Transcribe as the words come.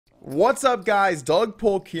What's up, guys? Doug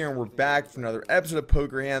Polk here, and we're back for another episode of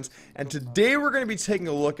Poker Hands. And today we're going to be taking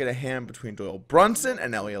a look at a hand between Doyle Brunson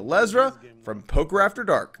and Eli Elezra from Poker After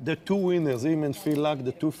Dark. The two winners, him and Phil Luck,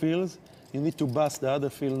 the two fields. You need to bust the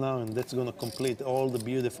other field now, and that's going to complete all the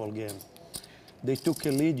beautiful game. They took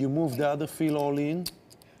a lead. You move the other field all in.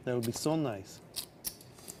 That would be so nice.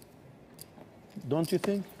 Don't you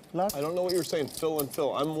think, Luck? I don't know what you're saying, Phil and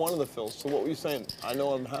Phil. I'm one of the Phils, so what were you saying? I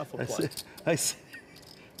know I'm half a play.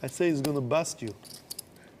 I say he's going to bust you.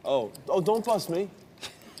 Oh, don't bust me.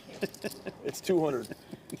 It's 200.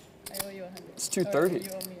 I owe you 100. It's 230. You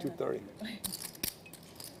owe me 230.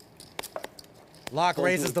 Lock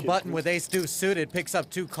raises the button with ace-deuce suited, picks up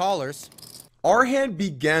two callers. Our hand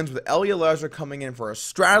begins with Eli Elezra coming in for a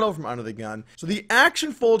straddle from under the gun, so the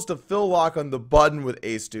action folds to Phil Lock on the button with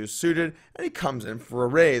ace-deuce suited, and he comes in for a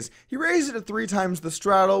raise. He raises it at 3 times the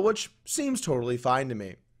straddle, which seems totally fine to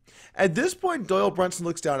me. At this point, Doyle Brunson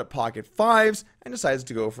looks down at pocket 5s and decides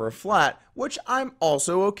to go for a flat, which I'm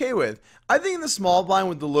also okay with. I think in the small blind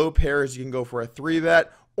with the low pairs, you can go for a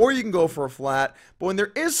 3-bet, or you can go for a flat, but when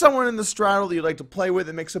there is someone in the straddle that you'd like to play with,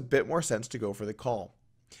 it makes a bit more sense to go for the call.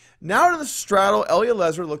 Now to the straddle, Eli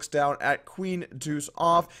Elezra looks down at queen deuce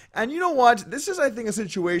off, and you know what? This is, I think, a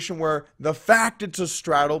situation where the fact it's a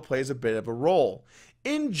straddle plays a bit of a role.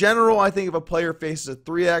 In general, I think if a player faces a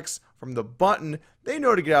 3x from the button, they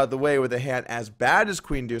know to get out of the way with a hand as bad as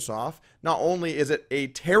queen deuce off. Not only is it a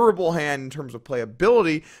terrible hand in terms of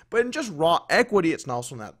playability, but in just raw equity, it's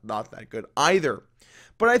also not that good either.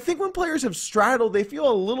 But I think when players have straddled, they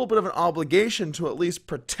feel a little bit of an obligation to at least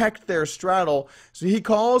protect their straddle. So he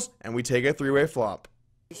calls, and we take a 3-way flop.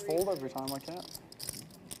 Just fold every time I can.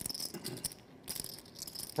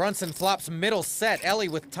 Brunson flops middle set, Ellie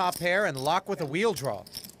with top pair, and Lock with a wheel draw.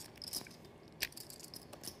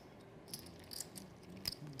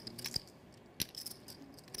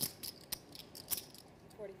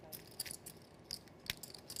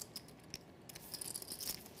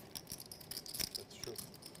 That's true.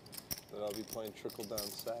 But I'll be playing trickle-down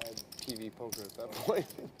sad TV poker at that point.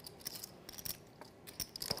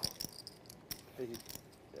 Hey,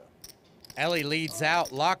 yeah. Ellie leads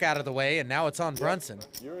out, Lock out of the way, and now it's on Brunson.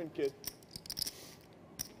 You're in, kid.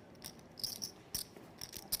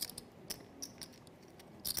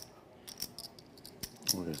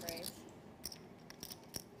 Raise.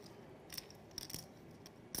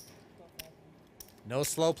 No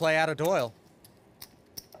slow play out of Doyle.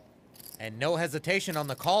 And no hesitation on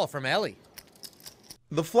the call from Ellie.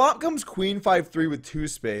 The flop comes queen 5-3 with 2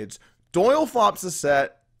 spades. Doyle flops a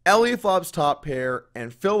set, Ellie flops top pair,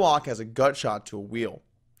 and Phil Lock has a gut shot to a wheel.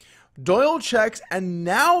 Doyle checks, and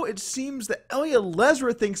now it seems that Eli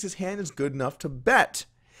Elezra thinks his hand is good enough to bet.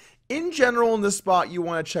 In general, in this spot, you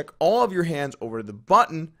want to check all of your hands over to the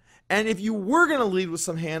button, and if you were going to lead with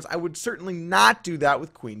some hands, I would certainly not do that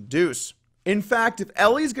with queen deuce. In fact, if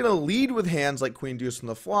Ellie's going to lead with hands like queen deuce on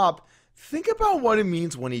the flop, think about what it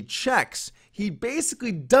means when he checks. He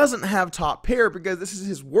basically doesn't have top pair because this is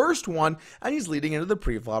his worst one, and he's leading into the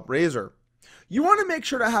pre-flop raiser. You want to make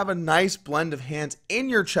sure to have a nice blend of hands in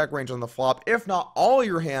your check range on the flop, if not all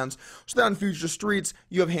your hands, so that on future streets,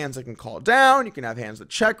 you have hands that can call down, you can have hands that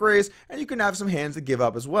check raise, and you can have some hands that give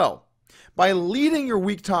up as well. By leading your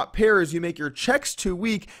weak top pairs, you make your checks too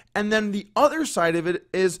weak, and then the other side of it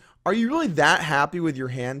is, are you really that happy with your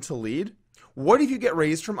hand to lead? What if you get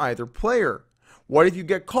raised from either player? What if you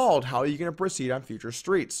get called? How are you going to proceed on future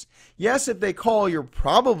streets? Yes, if they call, you're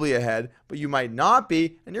probably ahead, but you might not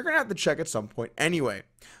be, and you're going to have to check at some point anyway.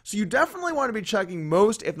 So you definitely want to be checking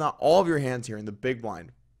most, if not all of your hands here in the big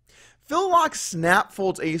blind. Phil Lock snap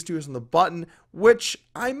folds ace-deuce on the button, which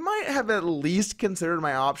I might have at least considered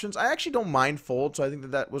my options. I actually don't mind fold, so I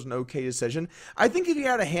think that was an okay decision. I think if you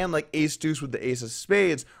had a hand like ace-deuce with the ace of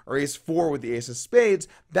spades, or ace-4 with the ace of spades,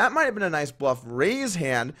 that might have been a nice bluff raise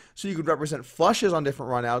hand, so you could represent flushes on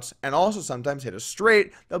different runouts, and also sometimes hit a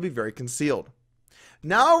straight that'll be very concealed.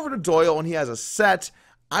 Now over to Doyle, when he has a set.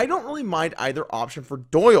 I don't really mind either option for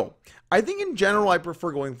Doyle. I think in general I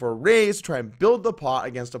prefer going for a raise to try and build the pot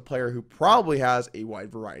against a player who probably has a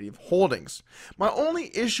wide variety of holdings. My only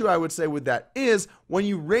issue I would say with that is when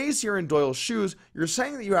you raise here in Doyle's shoes, you're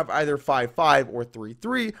saying that you have either 5-5 or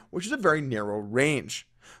 3-3, which is a very narrow range.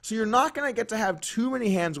 So you're not going to get to have too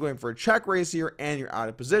many hands going for a check raise here and you're out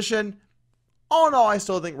of position. All in all, I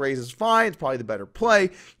still think raise is fine. It's probably the better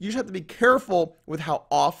play. You just have to be careful with how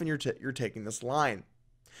often you're taking this line.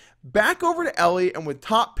 Back over to Ellie, and with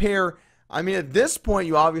top pair, I mean, at this point,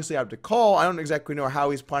 you obviously have to call. I don't exactly know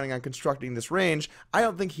how he's planning on constructing this range. I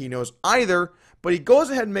don't think he knows either, but he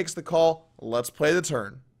goes ahead and makes the call. Let's play the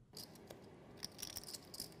turn.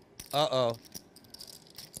 Uh-oh.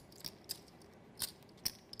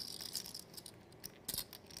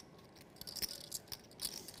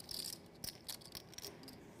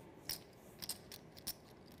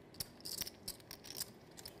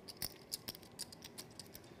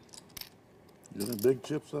 You got any big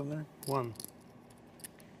chips on there? One.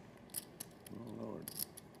 Oh, Lord.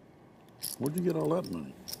 Where'd you get all that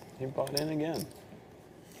money? He bought in again.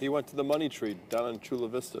 He went to the money tree down in Chula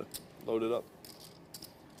Vista. Loaded up.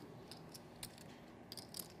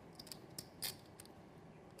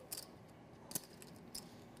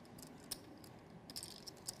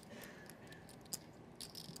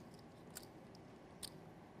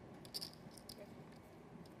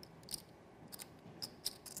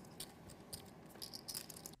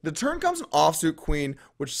 The turn comes an offsuit queen,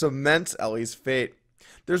 which cements Ellie's fate.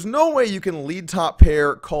 There's no way you can lead top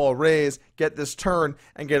pair, call a raise, get this turn,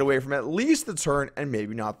 and get away from at least the turn and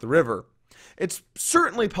maybe not the river. It's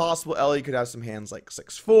certainly possible Ellie could have some hands like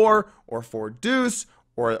 6-4, or 4 deuce,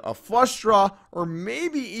 or a flush draw, or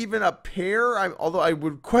maybe even a pair, although I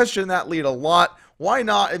would question that lead a lot. Why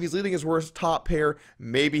not? If he's leading his worst top pair,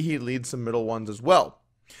 maybe he leads some middle ones as well.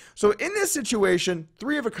 So in this situation,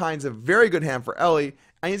 3 of a kind's a very good hand for Ellie,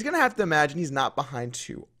 and he's going to have to imagine he's not behind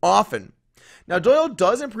too often. Now Doyle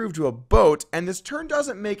does improve to a boat, and this turn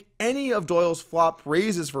doesn't make any of Doyle's flop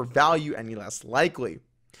raises for value any less likely.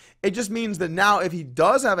 It just means that now if he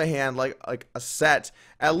does have a hand like a set,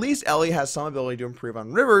 at least Ellie has some ability to improve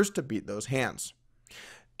on rivers to beat those hands.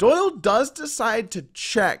 Doyle does decide to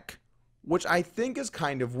check, which I think is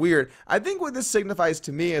kind of weird. I think what this signifies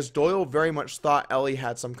to me is Doyle very much thought Ellie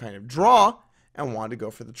had some kind of draw and wanted to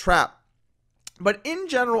go for the trap. But in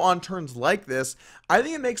general, on turns like this, I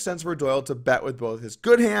think it makes sense for Doyle to bet with both his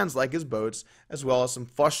good hands, like his boats, as well as some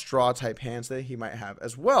flush draw type hands that he might have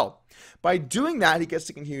as well. By doing that, he gets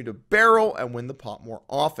to continue to barrel and win the pot more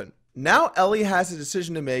often. Now Ellie has a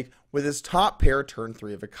decision to make with his top pair turn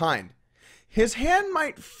 3 of a kind. His hand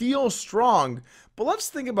might feel strong, but let's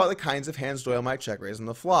think about the kinds of hands Doyle might check raise on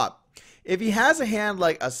the flop. If he has a hand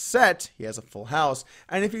like a set, he has a full house,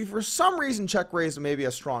 and if he for some reason check raised maybe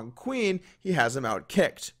a strong queen, he has him out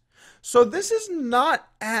kicked. So this is not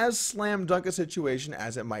as slam dunk a situation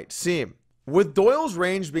as it might seem. With Doyle's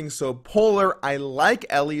range being so polar, I like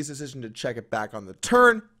Ellie's decision to check it back on the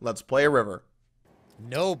turn. Let's play a river.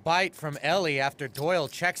 No bite from Ellie after Doyle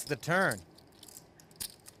checks the turn.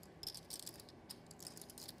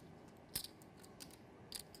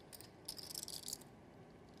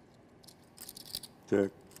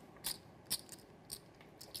 Check.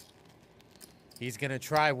 He's gonna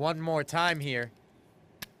try one more time here.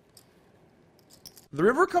 The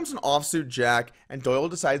river comes an offsuit jack, and Doyle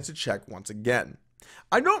decides to check once again.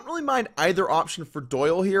 I don't really mind either option for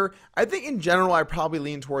Doyle here. I think in general I probably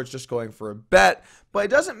lean towards just going for a bet, but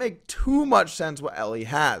it doesn't make too much sense what Ellie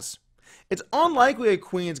has. It's unlikely a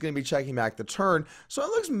queen is going to be checking back the turn, so it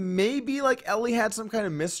looks maybe like Ellie had some kind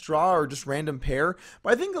of missed draw or just random pair,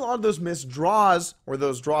 but I think a lot of those missed draws, or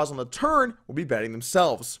those draws on the turn, will be betting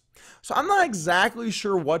themselves. So I'm not exactly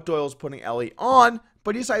sure what Doyle's putting Ellie on,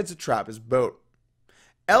 but he decides to trap his boat.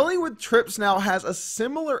 Ellie with trips now has a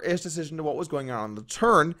similar-ish decision to what was going on the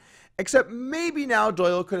turn, except maybe now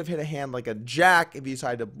Doyle could have hit a hand like a jack if he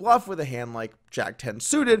decided to bluff with a hand like Jack 10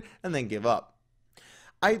 suited and then give up.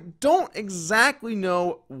 I don't exactly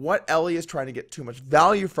know what Ellie is trying to get too much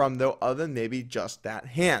value from, though, other than maybe just that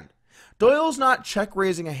hand. Doyle's not check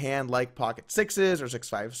raising a hand like pocket sixes or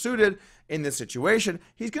 6-5 suited in this situation.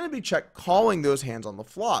 He's going to be check calling those hands on the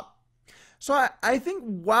flop. So I think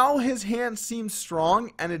while his hand seems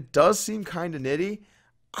strong and it does seem kind of nitty,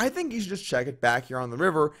 I think he should just check it back here on the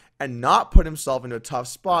river and not put himself into a tough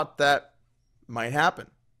spot that might happen.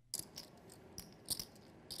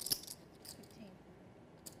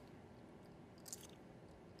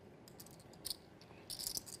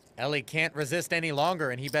 Ellie can't resist any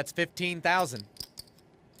longer, and he bets 15,000.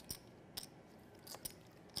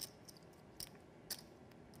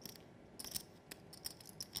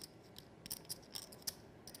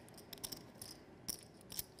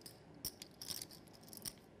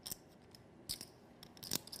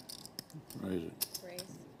 Raise it. Raise.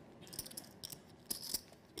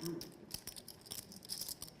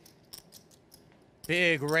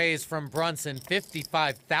 Big raise from Brunson,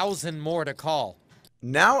 55,000 more to call.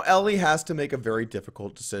 Now Ellie has to make a very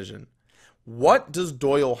difficult decision. What does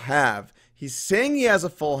Doyle have? He's saying he has a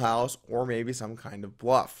full house or maybe some kind of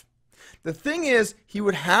bluff. The thing is, he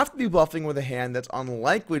would have to be bluffing with a hand that's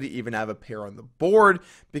unlikely to even have a pair on the board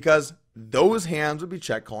because those hands would be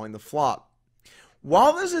check calling the flop.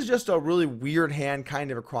 While this is just a really weird hand kind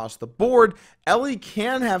of across the board, Ellie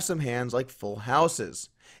can have some hands like full houses.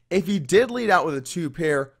 If he did lead out with a 2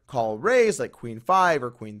 pair, call raise like queen 5 or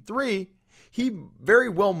queen 3, he very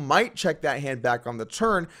well might check that hand back on the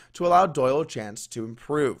turn to allow Doyle a chance to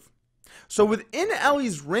improve. So within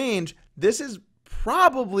Ellie's range, this is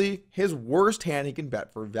probably his worst hand he can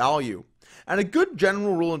bet for value. And a good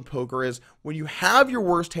general rule in poker is when you have your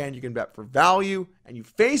worst hand you can bet for value and you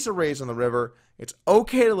face a raise on the river, it's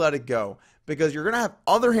okay to let it go because you're going to have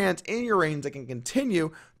other hands in your range that can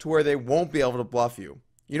continue to where they won't be able to bluff you.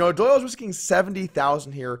 You know, Doyle's risking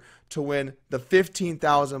 70,000 here to win the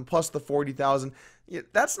 15,000 plus the 40,000.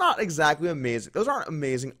 That's not exactly amazing. Those aren't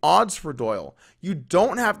amazing odds for Doyle. You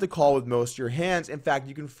don't have to call with most of your hands. In fact,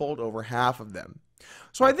 you can fold over half of them.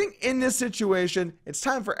 So I think in this situation, it's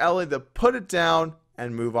time for Ellie to put it down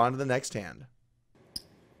and move on to the next hand.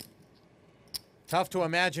 Tough to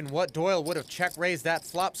imagine what Doyle would have check-raised that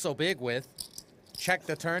flop so big with. Check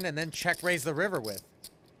the turn and then check-raise the river with.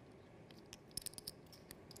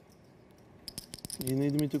 You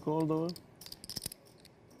need me to call, Doyle?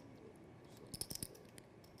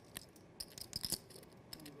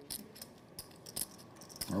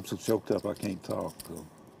 I'm so choked up I can't talk, so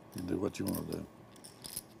you do what you want to do.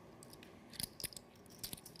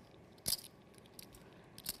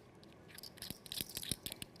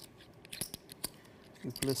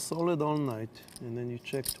 You play solid all night, and then you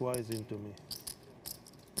check twice into me.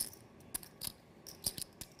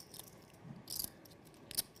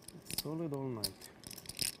 Solid all night.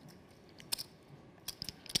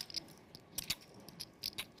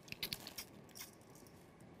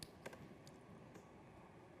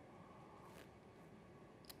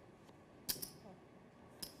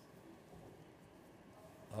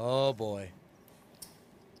 Oh boy.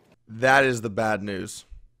 That is the bad news.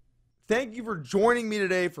 Thank you for joining me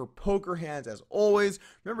today for Poker Hands. As always,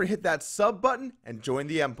 remember to hit that sub button and join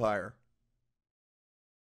the empire.